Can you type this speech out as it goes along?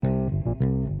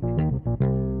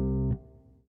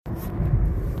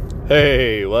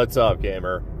Hey, what's up,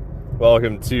 gamer?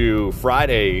 Welcome to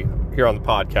Friday here on the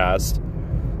podcast,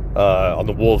 on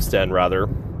the Wolf's Den, rather.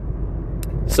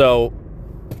 So,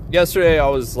 yesterday I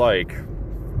was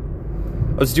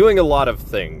doing a lot of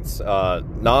things,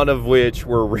 none of which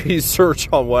were research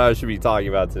on what I should be talking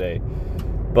about today.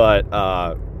 But,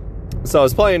 so I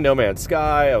was playing No Man's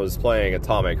Sky, I was playing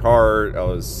Atomic Heart,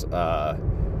 I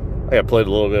played a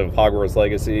little bit of Hogwarts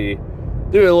Legacy,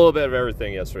 doing a little bit of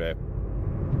everything yesterday.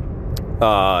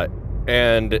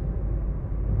 And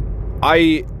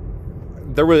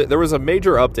there was a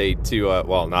major update to,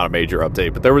 well, not a major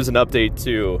update, but there was an update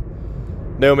to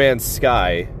No Man's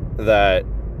Sky that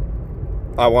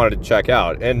I wanted to check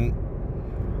out. And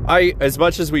as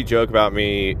much as we joke about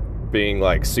me being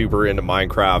like super into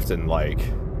Minecraft and like,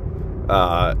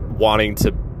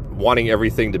 wanting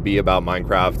everything to be about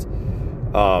Minecraft,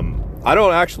 I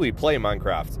don't actually play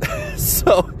Minecraft.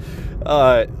 So,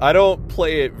 I don't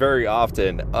play it very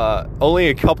often. Only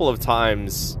a couple of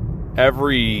times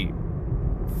every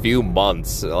few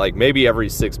months, like maybe every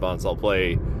 6 months, I'll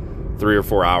play 3 or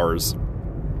 4 hours.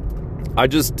 I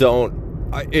just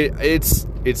don't.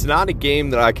 It's not a game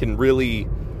that I can really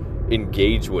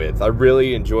engage with. I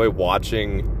really enjoy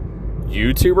watching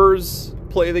YouTubers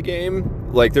play the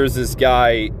game. Like, there's this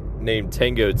guy named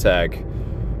Tango Tech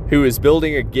who is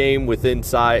building a game within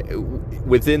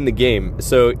the game.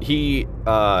 So he's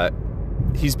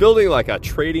building like a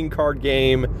trading card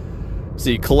game.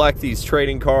 So you collect these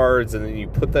trading cards and then you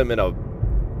put them in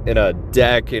a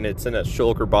deck, and it's in a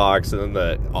shulker box, and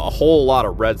then a whole lot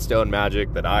of redstone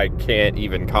magic that I can't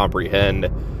even comprehend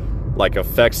like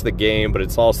affects the game. But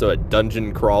it's also a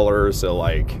dungeon crawler, so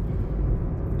like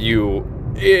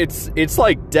it's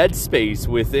like Dead Space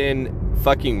within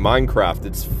fucking Minecraft.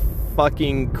 It's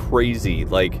fucking crazy.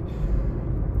 Like,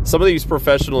 some of these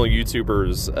professional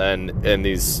YouTubers and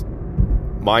these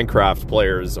Minecraft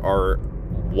players are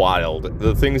wild.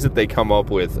 The things that they come up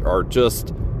with are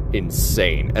just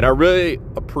insane. And I really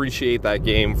appreciate that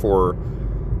game for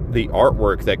the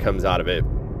artwork that comes out of it,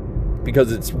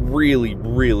 because it's really,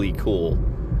 really cool.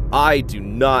 I do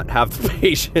not have the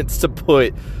patience to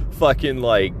put fucking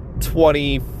like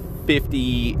 20,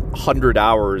 50, 100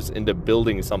 hours into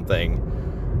building something.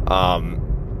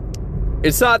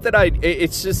 It's not that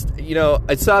it's just,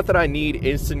 it's not that I need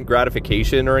instant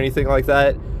gratification or anything like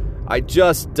that. I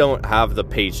just don't have the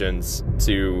patience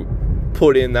to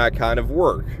put in that kind of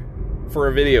work for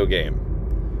a video game.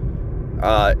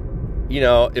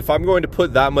 If I'm going to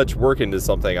put that much work into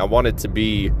something, I want it to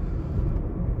be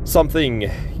something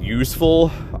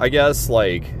useful, I guess.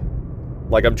 Like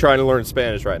I'm trying to learn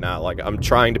Spanish right now. Like, I'm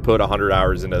trying to put 100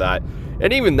 hours into that.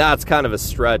 And even that's kind of a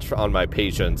stretch on my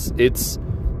patience. It's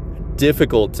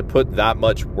difficult to put that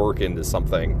much work into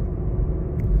something.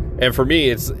 And for me,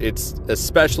 it's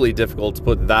especially difficult to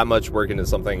put that much work into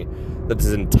something that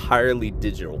is entirely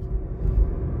digital.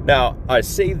 Now, I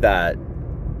say that,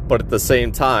 but at the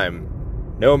same time,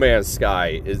 No Man's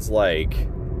Sky is like,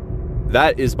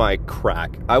 that is my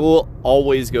crack. I will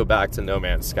always go back to No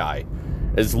Man's Sky.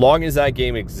 As long as that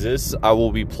game exists, I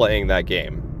will be playing that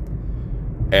game.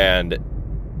 And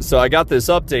so I got this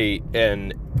update,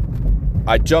 and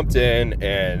I jumped in,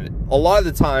 and a lot of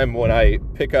the time when I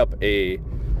pick up a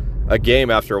game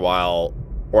after a while,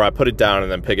 or I put it down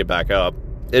and then pick it back up,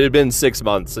 it had been 6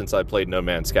 months since I played No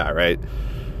Man's Sky, right?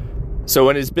 So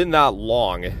when it's been that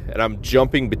long, and I'm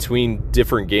jumping between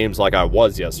different games like I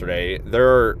was yesterday,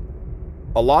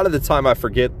 a lot of the time I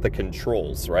forget the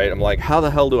controls, right? I'm like, how the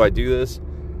hell do I do this?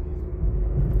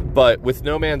 But with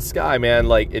No Man's Sky, man,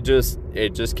 like, it just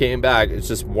came back. It's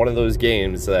just one of those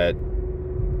games that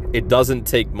it doesn't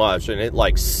take much, and it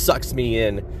like sucks me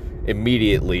in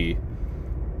immediately.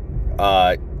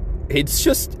 It's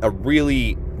just a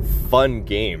really fun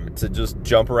game to just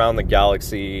jump around the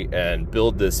galaxy and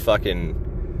build this fucking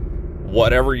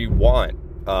whatever you want.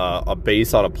 A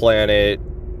base on a planet.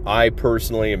 I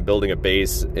personally am building a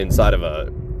base inside of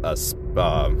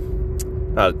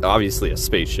obviously a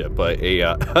spaceship, but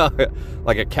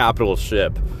like a capital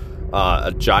ship,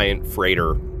 a giant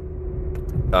freighter.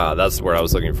 That's what I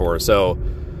was looking for. So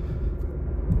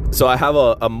I have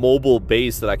a mobile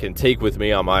base that I can take with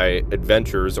me on my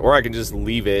adventures, or I can just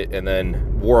leave it and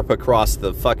then warp across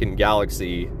the fucking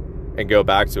galaxy and go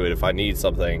back to it if I need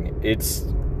something. It's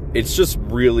just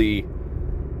really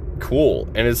cool,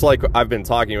 and it's like I've been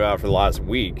talking about for the last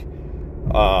week.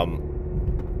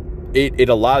 It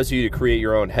allows you to create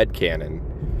your own headcanon.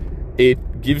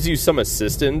 It gives you some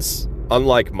assistance,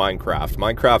 unlike Minecraft.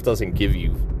 Minecraft doesn't give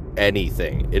you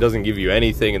anything. It doesn't give you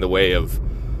anything in the way of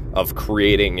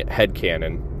creating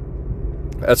headcanon.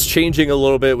 That's changing a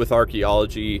little bit with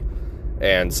archaeology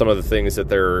and some of the things that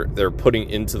they're putting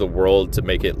into the world to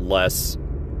make it less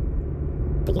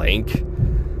blank.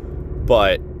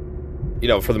 But you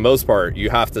know, for the most part,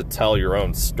 you have to tell your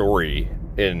own story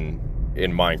in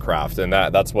Minecraft, and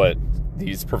that's what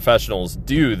these professionals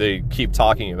do. They keep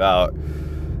talking about,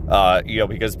 you know,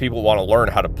 because people want to learn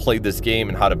how to play this game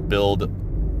and how to build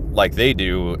like they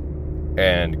do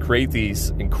and create these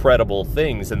incredible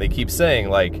things. And they keep saying,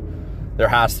 like, there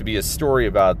has to be a story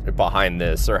behind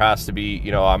this. There has to be,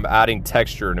 you know, I'm adding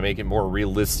texture to make it more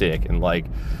realistic. And like,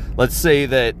 let's say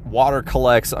that water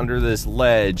collects under this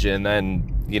ledge and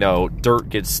then, you know, dirt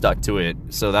gets stuck to it,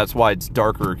 so that's why it's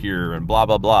darker here, and blah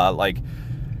blah blah. Like,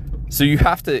 so you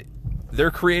have to,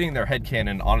 they're creating their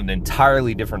headcanon on an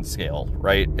entirely different scale,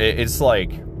 right? It's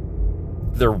like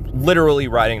they're literally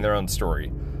writing their own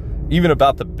story, even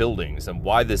about the buildings and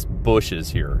why this bush is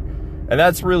here. And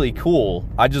that's really cool.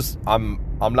 I'm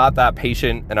not that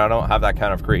patient, and I don't have that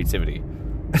kind of creativity.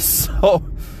 So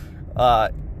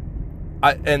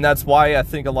and that's why I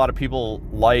think a lot of people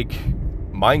like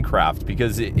Minecraft,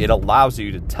 because it allows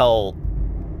you to tell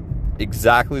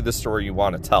exactly the story you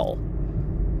want to tell.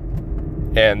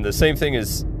 And the same thing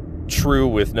is true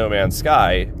with No Man's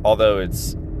Sky, although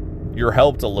you're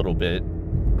helped a little bit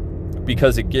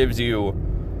because it gives you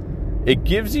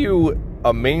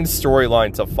a main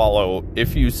storyline to follow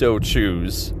if you so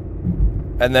choose,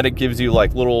 and then it gives you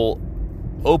like little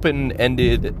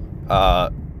open-ended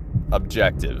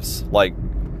objectives, like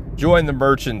join the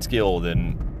Merchants Guild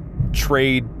and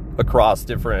trade across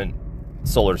different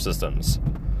solar systems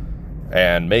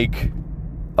and make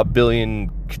 $1 billion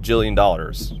kajillion,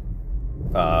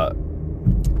 a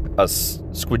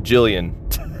squidjillion,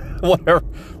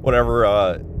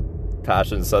 whatever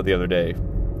Passion said the other day.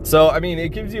 So I mean, it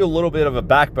gives you a little bit of a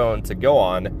backbone to go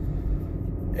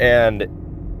on, and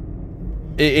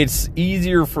it's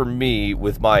easier for me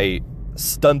with my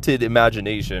stunted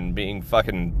imagination, being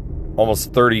fucking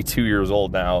almost 32 years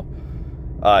old now.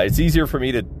 It's easier for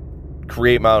me to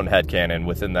create my own headcanon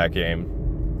within that game,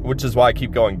 which is why I keep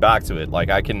going back to it.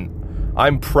 Like,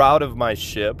 I'm proud of my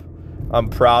ship. I'm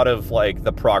proud of, like,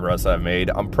 the progress I've made.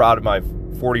 I'm proud of my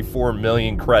 44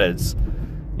 million credits,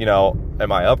 you know, and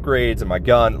my upgrades and my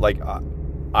gun. Like,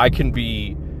 I can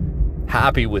be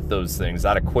happy with those things,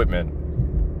 that equipment,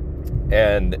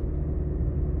 and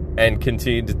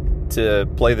continue to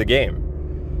play the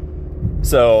game.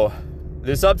 So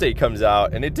this update comes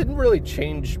out, and it didn't really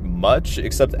change much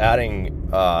except adding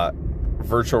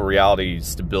virtual reality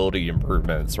stability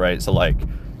improvements, right? So like,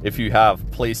 if you have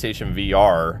PlayStation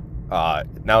VR,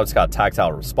 now it's got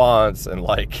tactile response, and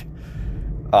like,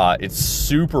 it's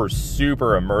super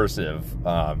immersive.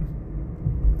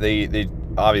 They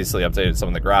obviously updated some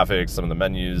of the graphics, some of the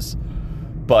menus,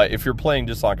 but if you're playing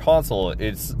just on console,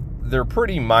 they're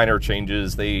pretty minor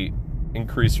changes. They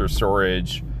increase your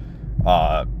storage,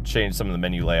 change some of the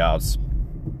menu layouts,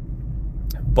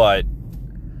 but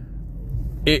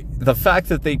the fact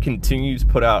that they continue to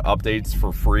put out updates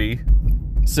for free,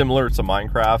 similar to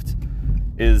Minecraft,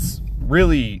 is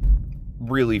really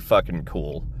fucking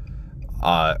cool.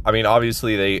 I mean,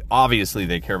 obviously they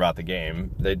care about the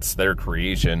game. It's their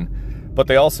creation, but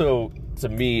they also, to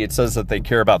me, it says that they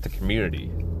care about the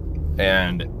community,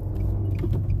 and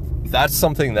that's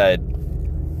something that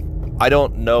I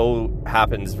don't know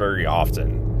happens very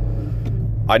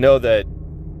often. I know that,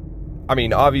 I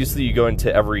mean, obviously you go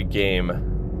into every game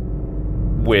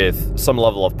with some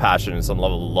level of passion and some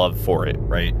level of love for it,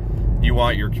 right? You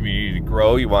want your community to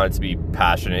grow, you want it to be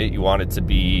passionate, you want it to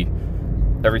be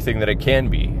everything that it can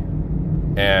be.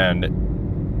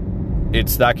 And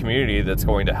it's that community that's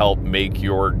going to help make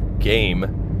your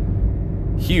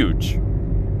game huge.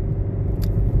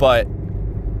 But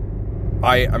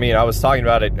I mean, I was talking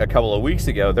about it a couple of weeks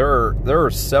ago. There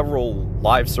are several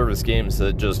live service games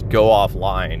that just go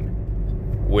offline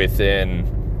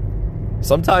within,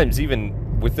 sometimes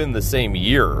even within the same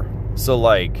year. So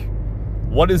like,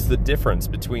 what is the difference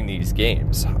between these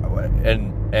games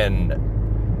and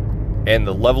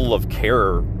the level of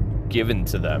care given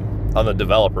to them on the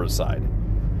developer side?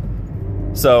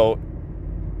 So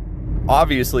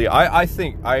obviously, I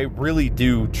really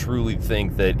do truly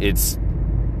think that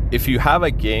if you have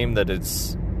a game that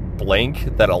it's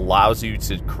blank, that allows you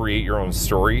to create your own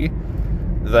story,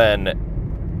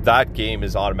 then that game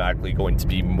is automatically going to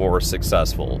be more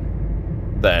successful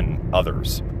than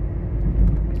others.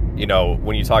 You know,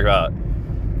 when you talk about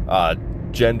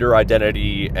gender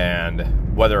identity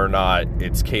and whether or not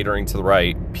it's catering to the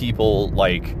right people,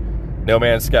 like No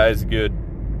Man's Sky is a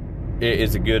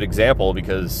good example,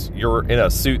 because you're in a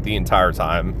suit the entire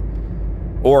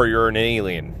time, or you're an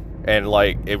alien, and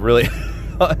like, it really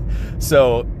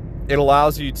so it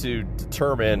allows you to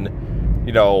determine,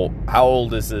 how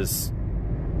old is this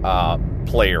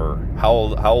player? How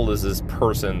old is this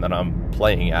person that I'm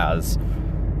playing as?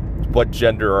 What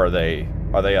gender are they?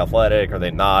 Are they athletic? Are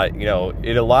they not?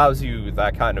 It allows you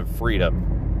that kind of freedom.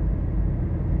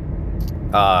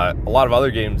 A lot of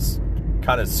other games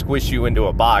kind of squish you into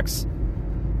a box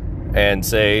and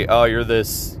say, oh, you're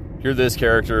this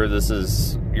character,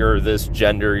 you're this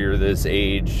gender, you're this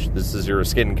age, this is your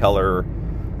skin color,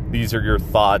 these are your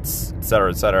thoughts, etc.,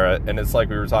 etc. And it's like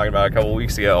we were talking about a couple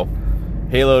weeks ago.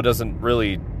 Halo doesn't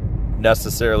really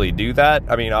necessarily do that.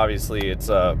 I mean, obviously it's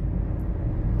a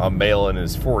male in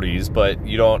his 40s, but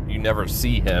you never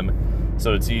see him,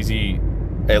 so it's easy,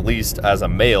 at least as a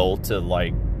male, to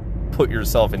like put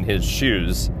yourself in his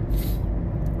shoes.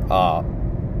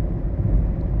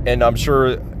 And I'm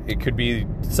sure it could be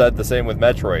said the same with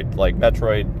Metroid. Like,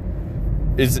 Metroid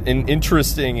is an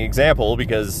interesting example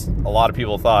because a lot of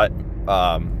people thought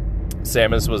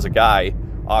Samus was a guy.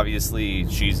 Obviously,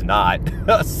 she's not.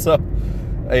 So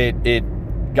it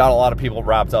got a lot of people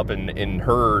wrapped up in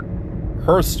her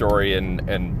story and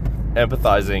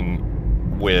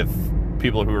empathizing with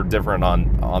people who are different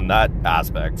on that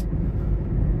aspect.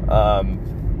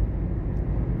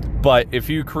 But if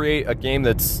you create a game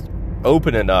that's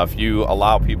open enough, you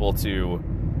allow people to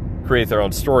create their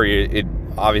own story, it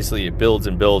obviously builds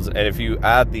and builds. And if you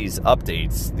add these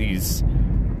updates, these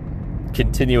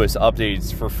continuous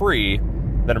updates for free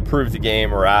that improve the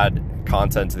game or add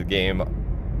content to the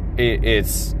game,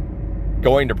 it's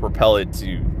going to propel it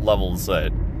to levels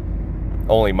that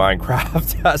only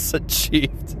Minecraft has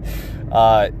achieved.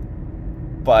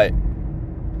 But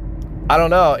I don't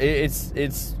know,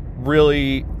 it's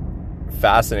really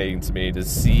fascinating to me to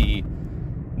see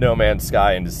No Man's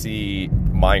Sky and to see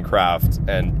Minecraft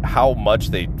and how much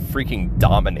they freaking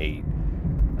dominate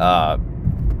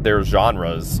their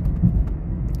genres,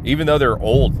 even though they're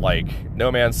old. Like,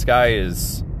 No Man's Sky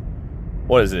is,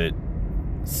 what is it,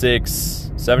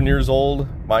 6-7 years old?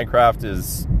 Minecraft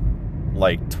is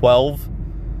like 12.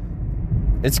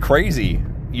 It's crazy.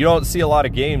 You don't see a lot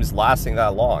of games lasting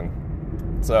that long.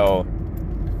 So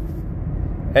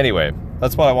anyway,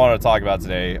 that's what I wanted to talk about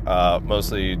today.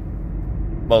 Mostly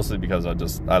because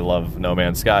I love No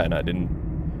Man's Sky, and I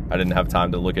didn't have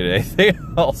time to look at anything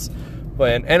else.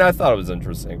 But and I thought it was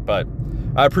interesting. But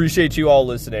I appreciate you all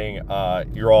listening.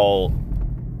 You're all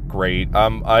great.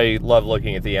 I love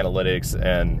looking at the analytics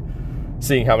and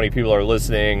seeing how many people are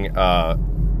listening, how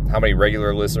many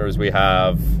regular listeners we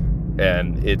have,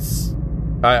 and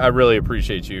I really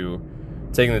appreciate you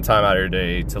taking the time out of your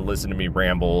day to listen to me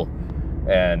ramble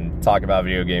and talk about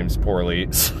video games poorly.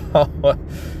 So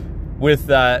with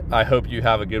that, I hope you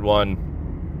have a good one.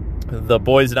 The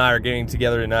boys and I are getting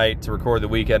together tonight to record the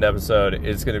weekend episode.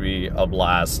 It's going to be a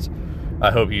blast.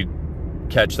 I hope you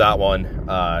catch that one.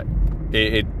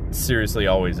 It seriously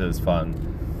always is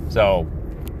fun. So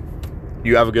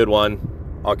you have a good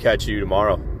one. I'll catch you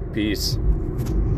tomorrow. Peace.